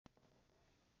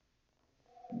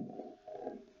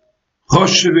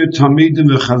Hoshevet Hamidim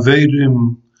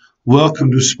v'Chaverim.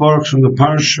 Welcome to Sparks from the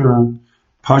Parsha,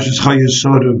 Parshas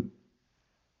Chayesodim.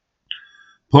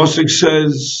 Posik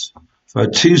says,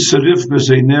 "Vatisa Rivka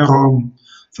Zeinerom,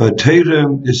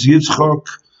 Vaterem is Yitzchok,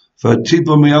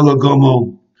 Vatipa Me'ala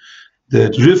Gomo."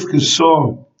 That Rivka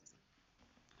saw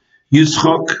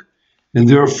Yitzchok, and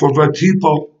therefore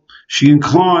Vatipa, she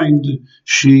inclined,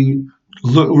 she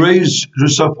raised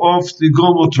herself off the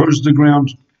Gomo towards the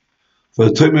ground.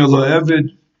 V'Tomer lo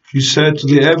Eved, he said to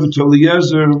the Eved, to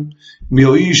Eliezer,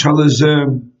 Mi'oish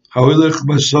halazem, ha'olech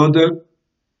basada,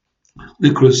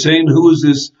 Likrosein, who is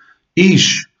this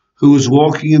Ish, who is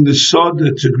walking in the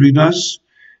Sada to greet us?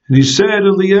 And he said,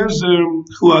 Eliezer,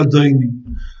 hu Adoni,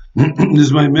 this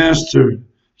is my master,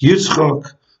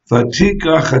 Yitzchak,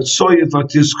 Vatika chatsoye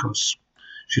vatiskos.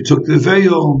 She took the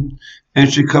veil and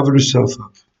she covered herself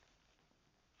up.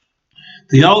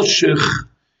 The Alshich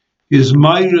is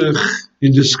Meirich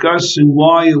in discussing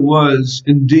why it was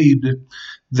indeed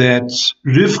that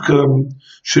Rivka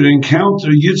should encounter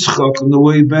Yitzchak on the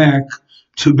way back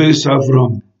to Beis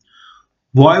Avram.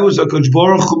 Why was HaKadosh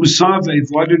Baruch Hu Misavev?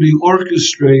 Why did he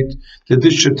orchestrate that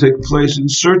this should take place?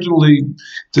 And certainly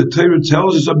the Torah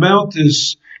tells us about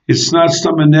this. It's not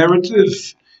some a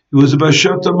narrative. It was a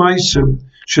Bashat HaMaisa.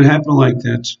 Should happen like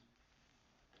that.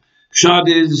 Shad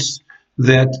is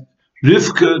that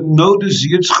Rivka noticed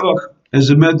Yitzchak, as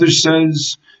the Medrash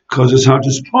says, because his heart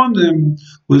is upon him,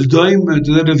 was daima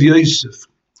to that of Yosef.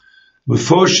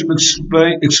 Meforshim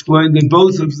explained that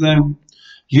both of them,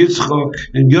 Yitzchak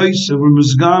and Yosef, were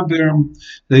Mizgaber.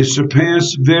 They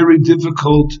surpassed very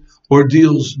difficult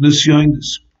ordeals,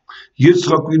 Nisyonis.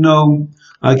 Yitzchak, we know,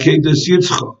 Akedas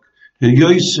Yitzchak, and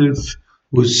Yosef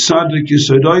was Sadik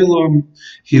Yisod Olam.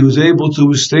 He was able to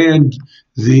withstand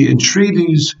the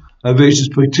entreaties of Eshes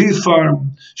Potifar.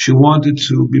 She wanted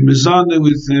to be mezaneh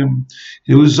with him.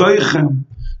 He was Zoichem,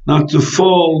 not to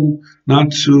fall,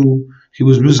 he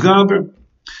was Mizgaber.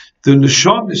 The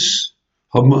Neshamis,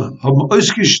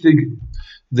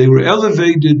 they were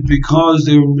elevated because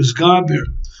they were Mizgaber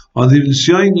on the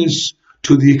Nisyonis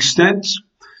to the extent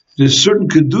that a certain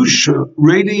Kedusha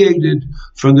radiated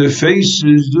from their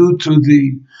faces due to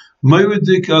the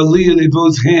Moedik Aliyah they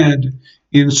both had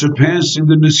in surpassing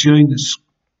the Nisyonis.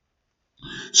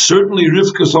 Certainly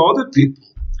Rivka saw other people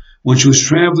when she was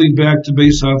traveling back to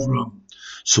Beis Avram.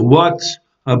 So what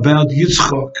about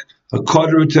Yitzchak caught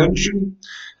her attention?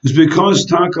 It was because,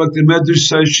 like the Medrash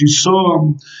says, she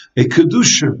saw a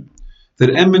Kedusha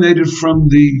that emanated from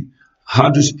the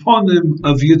Hadus Ponim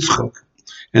of Yitzchak.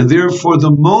 And therefore,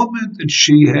 the moment that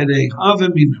she had a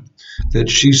Havamina, that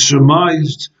she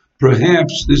surmised,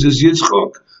 perhaps this is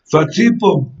Yitzchak,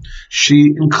 Vatipo,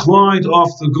 she inclined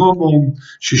off the Gomel.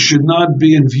 She should not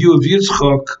be in view of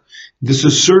Yitzchak. This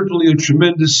is certainly a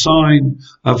tremendous sign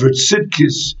of her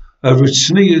tzidkis, of her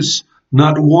tznius,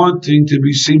 not wanting to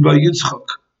be seen by Yitzchak.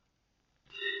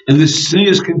 And this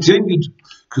tznius continued,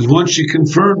 because once she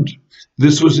confirmed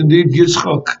this was indeed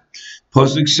Yitzchak,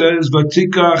 Pasuk says,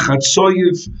 Vatika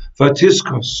chatsoyev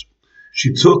vatiskos.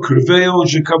 She took her veil and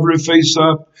she covered her face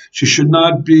up. She should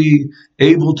not be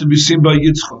able to be seen by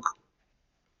Yitzchak.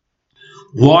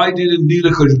 Why did indeed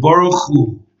HaKadosh Baruch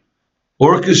Hu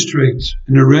orchestrate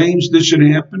and arrange this should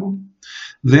happen?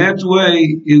 That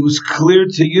way it was clear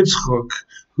to Yitzchak,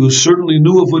 who certainly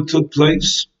knew of what took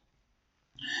place,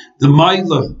 the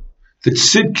Maila, the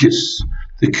Tzidkis,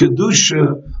 the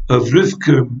Kedusha of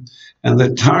Rivka, and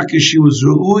that Taka she was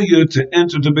Ru'uya to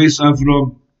enter the Beis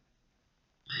Avram.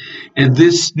 And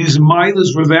these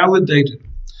Mailas were validated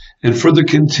and further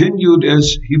continued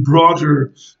as he brought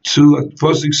her to,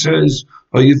 Pasuk says,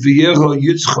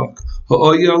 Yitzchak,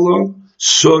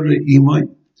 Sora Imai.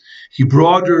 He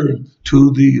brought her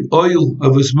to the oil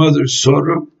of his mother,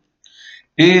 Sora.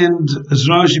 And as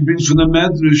Rashi brings from the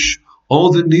Medrash,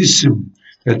 all the Nisim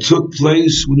that took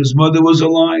place when his mother was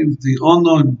alive, the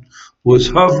Onon was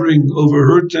hovering over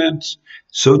her tent,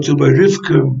 so too by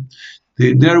Rivka.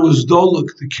 There was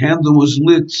Dolok, the candle was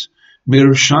lit,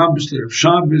 Me'erev Shabbos,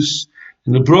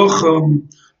 and the bracha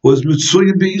was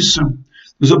Mitzuya B'Isam.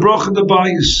 There's a bracha in the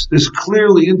bias. This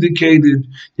clearly indicated,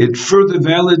 it further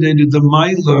validated the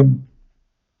Maila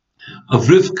of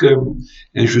Rivka,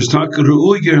 and she was talking to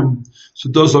Uyam. So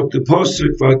those like the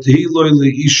Pasuk, V'atihi loy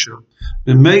le'isha.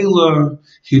 Memela,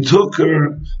 he took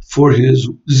her for his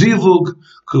zivug,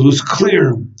 because it was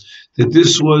clear that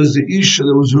this was the Isha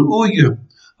that was Ru'uya,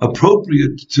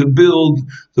 appropriate to build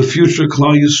the future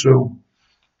Klal Yisrael.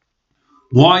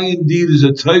 Why indeed is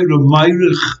the Torah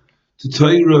Meirich, the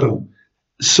Torah,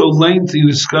 so lengthy in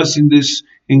discussing this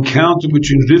encounter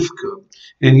between Rivka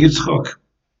and Yitzchak?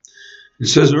 It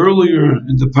says earlier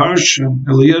in the parsha,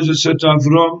 Eliezer said to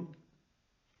Avram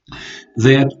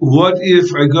that what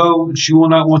if I go and she will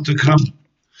not want to come?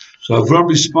 So Avram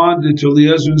responded to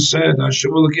Eliezer and said, Asher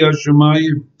Elokai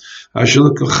Hashemayim, Asher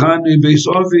Lekachani Beis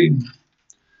Avi,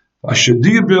 Asher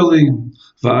Dirbeli,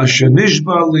 Asher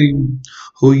Nishbali,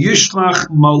 Hu Yishlach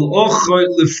Malachai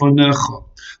Lefanecha,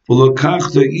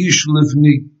 V'lokach Ish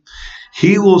Levni.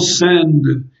 He will send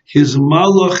his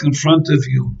malach in front of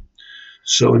you.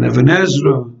 So in Even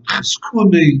Ezra,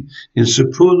 Chizkuni, in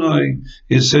Sepunai,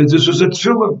 it says this was a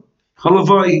tefillah.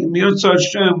 Halavai, Mirza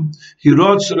Hashem, he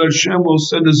wrote that Hashem will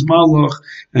send his malach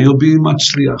and you'll be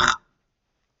matzliach.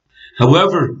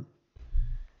 However,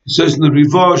 it says in the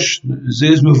Rivosh,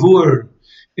 Zeis Mavur,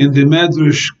 in the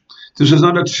Medrash, this was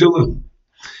not a tefillah.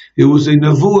 It was a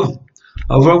nevuah.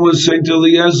 Avram was saying to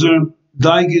Eliezer,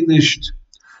 Daige nicht,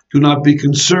 do not be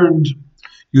concerned.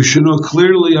 You should know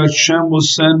clearly Hashem will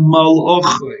send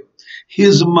malachai.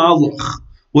 His malach.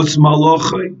 What's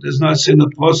malachai? Does not say in the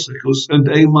pasuk. He'll send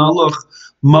a malach.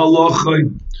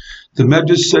 Malachai. The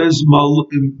Medrash says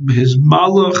his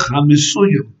malach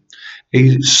hamisuyim.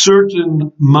 A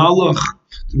certain malach.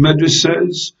 The Medrash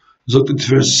says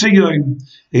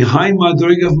a high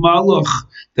madrig of malach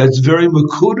that's very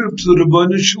makudav to the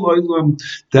Rebbeinu Shalom,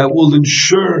 that will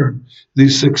ensure the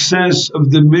success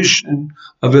of the mission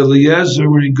of Eliezer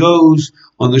when he goes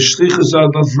on the shlichus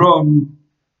of Avram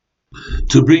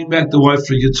to bring back the wife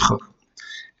for Yitzchak.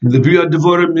 And the Bria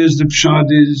Devorim is the pshat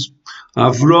is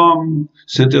Avram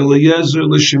sent Eliezer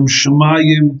l'shem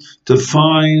Shemayim to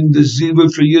find the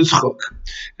zivug for Yitzchak,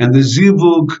 and the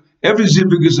zivug. Every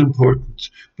zivug is important,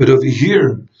 but over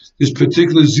here, this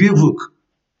particular zivug,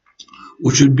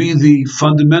 which would be the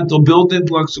fundamental building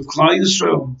blocks of Klal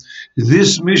Yisrael,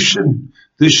 this mission,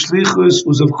 this shlichus,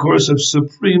 was of course of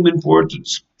supreme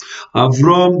importance.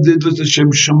 Avram did with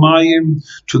Hashem Shemayim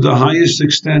to the highest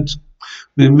extent.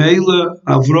 Memela,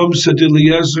 Avram said to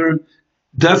Eliezer,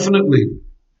 definitely,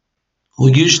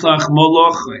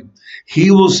 he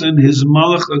will send his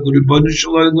malach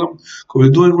we're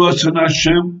doing Ratzon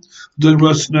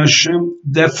Hashem,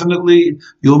 definitely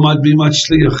you might be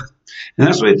matzliach. And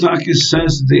that's why Taka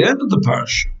says at the end of the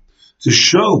parsha, to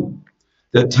show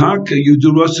that Taka, you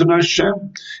do Ratzon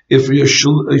Hashem, if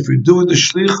you're doing the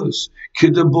shlichus,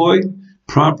 kidduboy,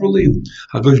 properly,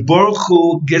 HaKadosh Baruch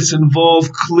Hu gets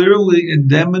involved clearly and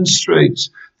demonstrates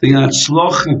the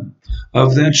atzlachim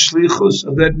of that shlichus,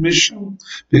 of that mission,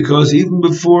 because even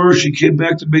before she came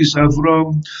back to Beis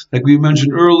Avram, like we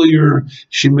mentioned earlier,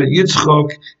 she met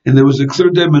Yitzchak, and there was a clear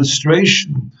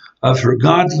demonstration of her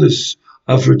godless,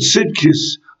 of her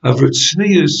tzidkis, of her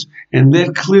tznius, and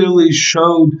that clearly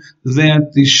showed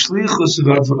that the shlichus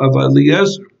of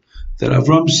Eliezer, that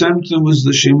Avram sent him, was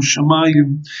the Shem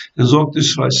Shemayim, and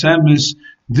Zoktis Vasemis.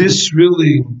 This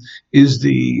really is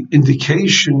the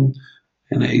indication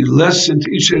and a lesson to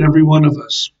each and every one of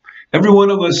us. Every one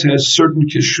of us has certain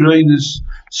kishreinis,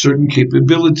 certain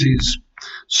capabilities,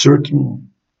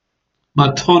 certain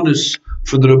matonis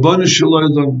for the Rebbeinu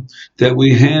Shalom that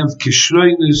we have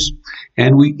kishreinis,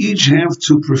 and we each have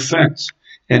to perfect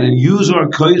and then use our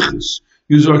koiches,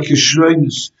 use our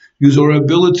kishreinis, use our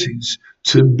abilities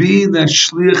to be that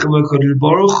shliach of HaKadosh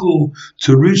Baruch Hu,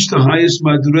 to reach the highest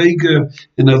madrega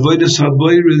in avodas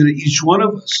habayra that each one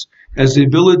of us has the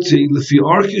ability, lefi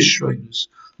our kishreinis,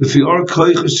 lefi our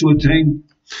koiches to attain.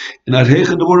 And at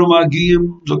Heichen Devorim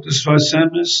Agiyim, Dr.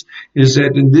 Sfasemis, is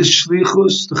that in this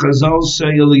shlichus, the Chazal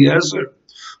say Eliezer,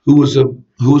 who was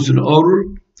an order,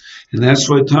 and that's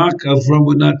why Avram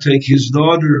would not take his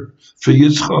daughter for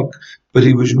Yitzchak, but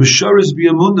he was Mesharis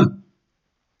B'Yamunah.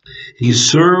 He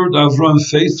served Avram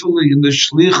faithfully in the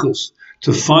shlichus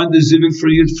to find the zivug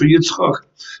for Yitzchak.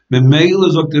 Memela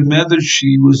is the Medrash,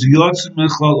 she was Yotzim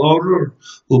Echlal Orur,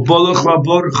 Ubalach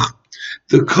LaBaruch.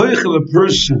 The koich of a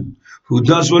person who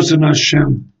does what's in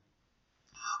Hashem,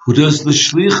 who does the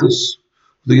shlichus,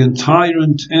 the entire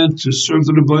intent to serve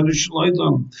the Rebbeinu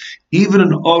Shalom, even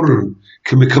an order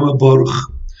can become a baruch.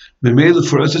 Memela,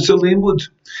 for us, it's a limud.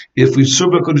 If we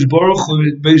serve HaKadosh Baruch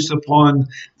Hu based upon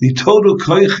the total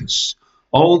koiches,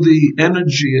 all the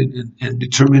energy and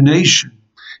determination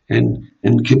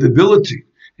and capability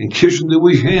and kishon that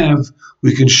we have,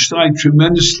 we can shine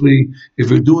tremendously if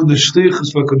we're doing the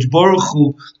shlichus of HaKadosh Baruch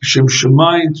Hu, Hashem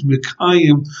Shemayim, to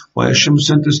Mekayim, why Hashem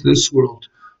sent us this world.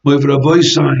 Moiv Rabbi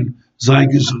Sein, sei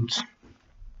gesund.